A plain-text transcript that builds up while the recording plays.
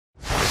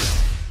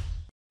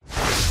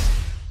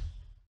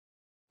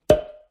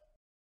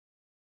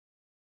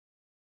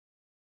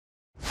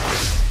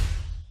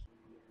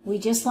We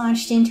just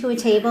launched into a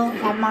table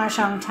at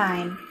Mahjong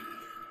time.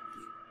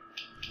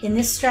 In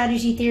this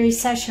strategy theory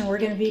session, we're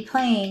going to be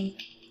playing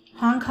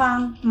Hong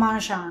Kong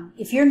Mahjong.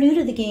 If you're new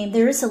to the game,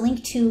 there is a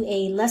link to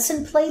a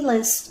lesson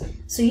playlist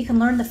so you can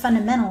learn the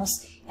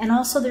fundamentals, and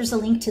also there's a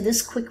link to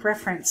this quick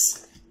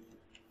reference.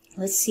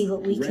 Let's see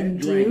what we can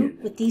do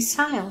with these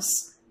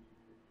tiles.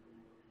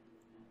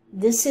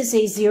 This is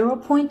a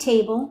 0-point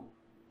table.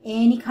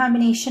 Any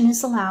combination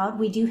is allowed.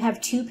 We do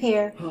have 2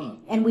 pair,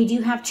 and we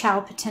do have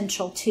chow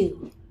potential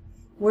too.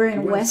 We're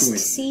in west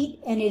seat,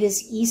 and it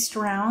is east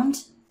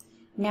round.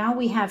 Now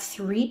we have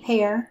 3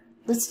 pair.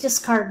 Let's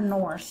discard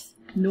north.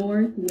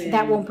 North wind.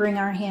 That won't bring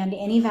our hand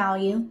any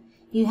value.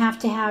 You have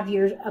to have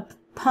a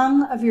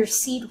pung of your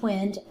seat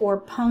wind or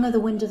pung of the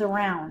wind of the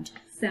round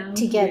South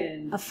to get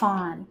wind. a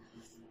fawn.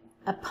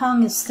 A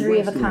pung is 3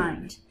 of a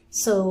kind.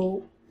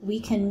 So we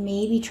can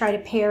maybe try to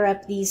pair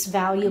up these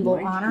valuable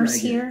honors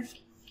here.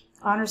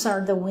 Honors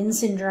are the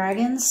winds and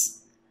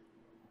dragons.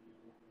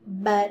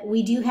 But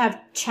we do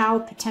have chow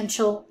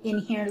potential in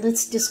here.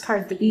 Let's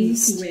discard the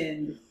east.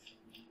 Wind.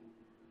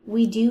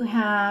 We do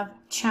have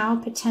chow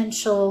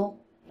potential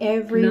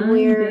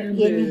everywhere in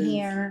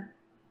here.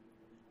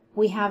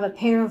 We have a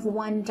pair of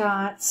 1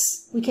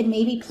 dots. We could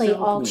maybe play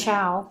all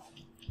chow.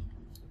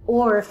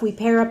 Or if we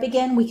pair up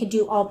again, we could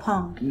do all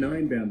pung.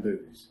 9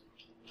 bamboos.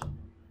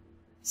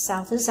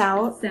 South is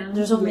out. South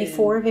There's only wind.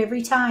 4 of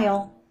every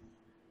tile.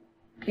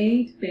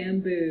 8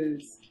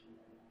 bamboos.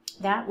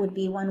 That would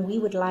be one we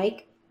would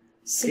like.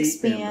 6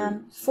 8 bam,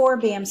 bamboos. 4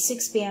 bam,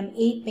 6 bam,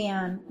 8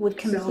 bam would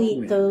complete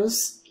wind.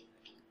 those.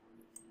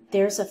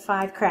 There's a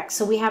 5 crack.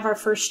 So we have our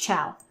first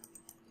chow.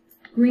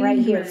 Green Right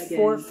here, dragon.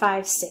 4,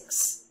 5,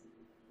 6.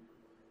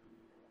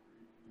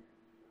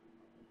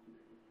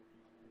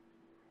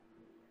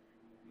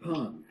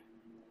 Pung.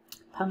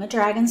 Pung of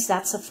dragons,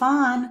 that's a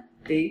fawn.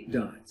 8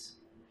 dots.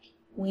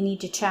 We need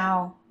to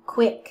chow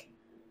quick.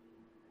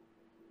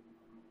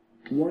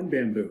 1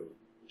 bamboo.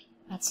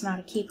 That's not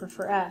a keeper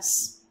for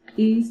us.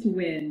 East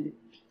wind.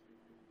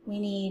 We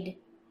need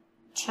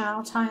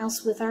chow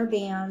tiles with our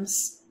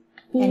bams.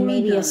 4 And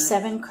maybe dots. a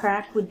 7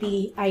 crack would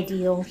be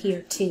ideal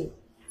here too.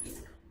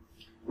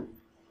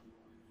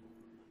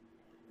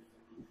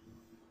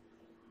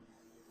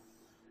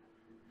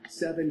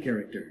 Seven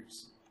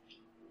characters.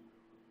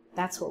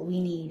 That's what we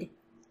need.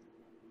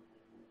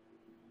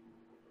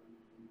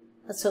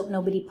 Let's hope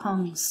nobody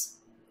pungs.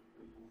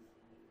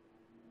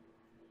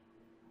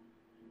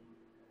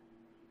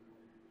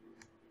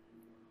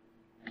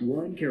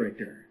 One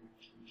character.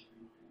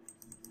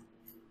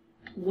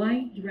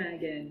 White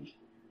dragon.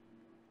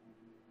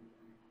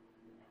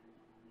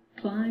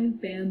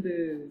 5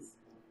 bamboos.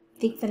 I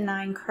think the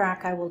 9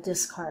 crack I will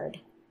discard.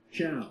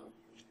 Chow.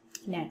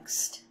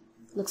 Next.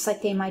 Looks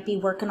like they might be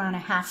working on a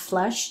half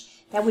flush.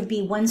 That would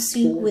be 1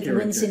 suit 4 with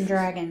winds and characters.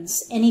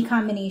 dragons. Any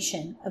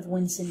combination of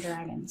winds and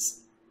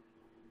dragons.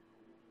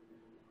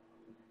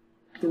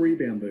 3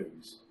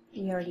 bamboos.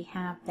 We already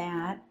have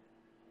that.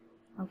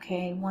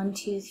 Okay, 1,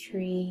 2,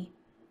 3,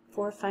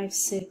 4, 5,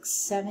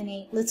 6, 7,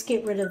 8. Let's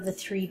get rid of the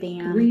 3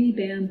 bam. 3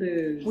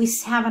 bamboos. We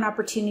have an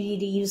opportunity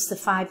to use the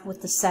 5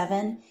 with the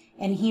 7.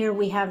 And here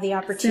we have the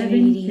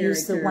opportunity to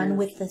use the 1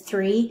 with the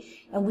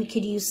 3. And we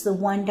could use the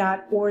 1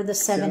 dot or the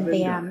 7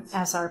 bam dots.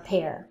 as our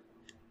pair.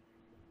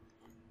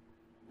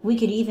 We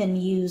could even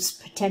use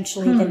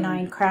potentially the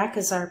 9 crack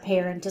as our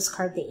pair and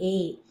discard the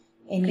 8.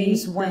 And 8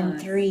 use 1,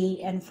 dots.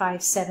 3, and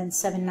 5, 7,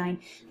 7, 9.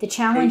 The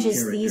challenge 8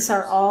 is these characters.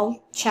 are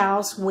all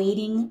chows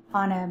waiting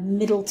on a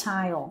middle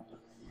tile.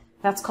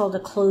 That's called a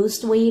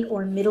closed wait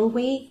or middle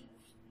wait.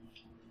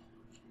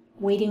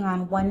 Waiting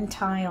on 1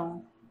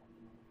 tile.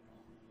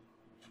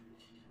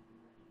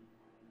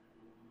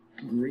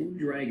 Green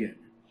dragon.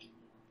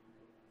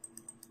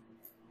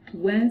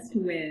 West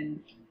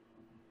wind.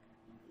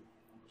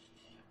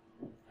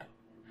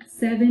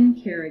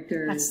 7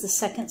 characters. That's the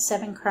second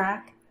 7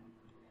 crack.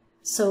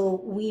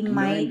 So we 9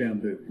 might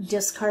bamboos.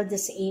 discard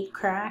this 8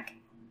 crack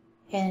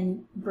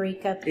and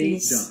break up 8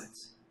 these.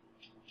 dots.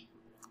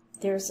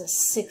 There's a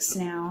 6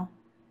 now.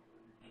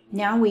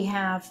 Now we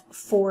have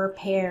 4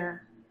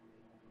 pair.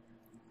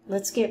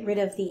 Let's get rid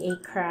of the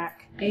 8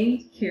 crack.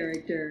 8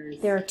 characters.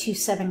 There are 2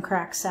 7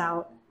 cracks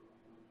out.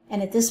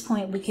 And at this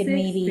point we could 6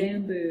 maybe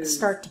bamboos.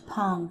 start to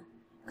pung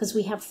because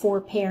we have 4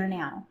 pair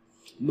now.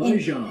 And,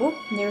 Mahjong.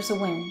 oh, there's a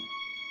win.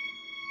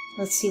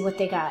 Let's see what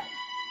they got.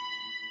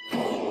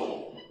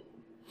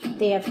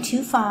 They have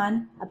 2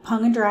 fawn, a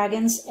pung of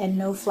dragons, and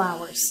no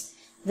flowers.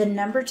 The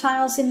number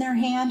tiles in their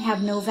hand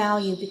have no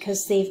value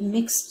because they've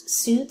mixed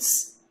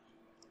suits.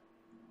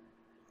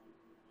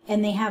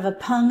 And they have a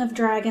pung of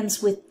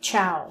dragons with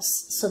chows.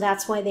 So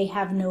that's why they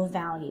have no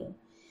value.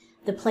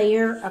 The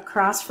player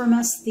across from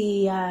us,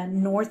 the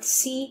north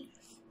seat,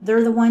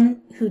 they're the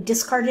one who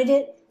discarded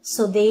it.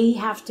 So they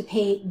have to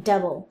pay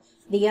double.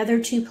 The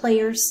other 2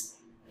 players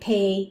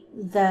pay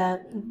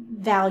the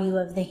value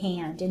of the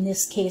hand, in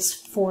this case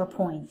 4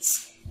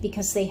 points,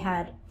 because they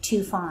had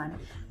 2 fawn.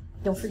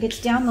 Don't forget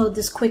to download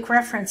this quick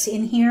reference.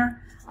 In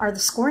here are the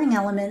scoring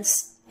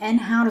elements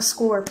and how to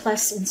score,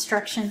 plus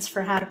instructions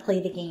for how to play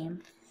the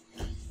game.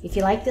 If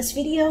you like this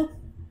video,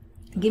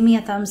 give me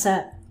a thumbs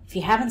up. If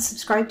you haven't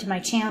subscribed to my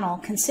channel,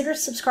 consider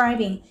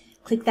subscribing.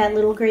 Click that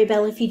little gray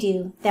bell if you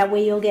do. That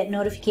way you'll get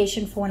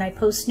notification for when I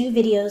post new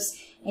videos,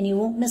 and you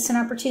won't miss an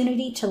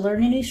opportunity to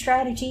learn a new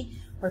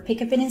strategy or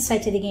pick up an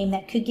insight to the game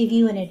that could give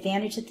you an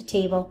advantage at the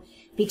table.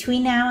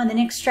 Between now and the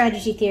next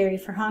strategy theory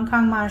for Hong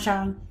Kong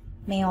Mahjong,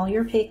 may all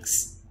your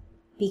picks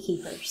be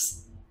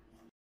keepers.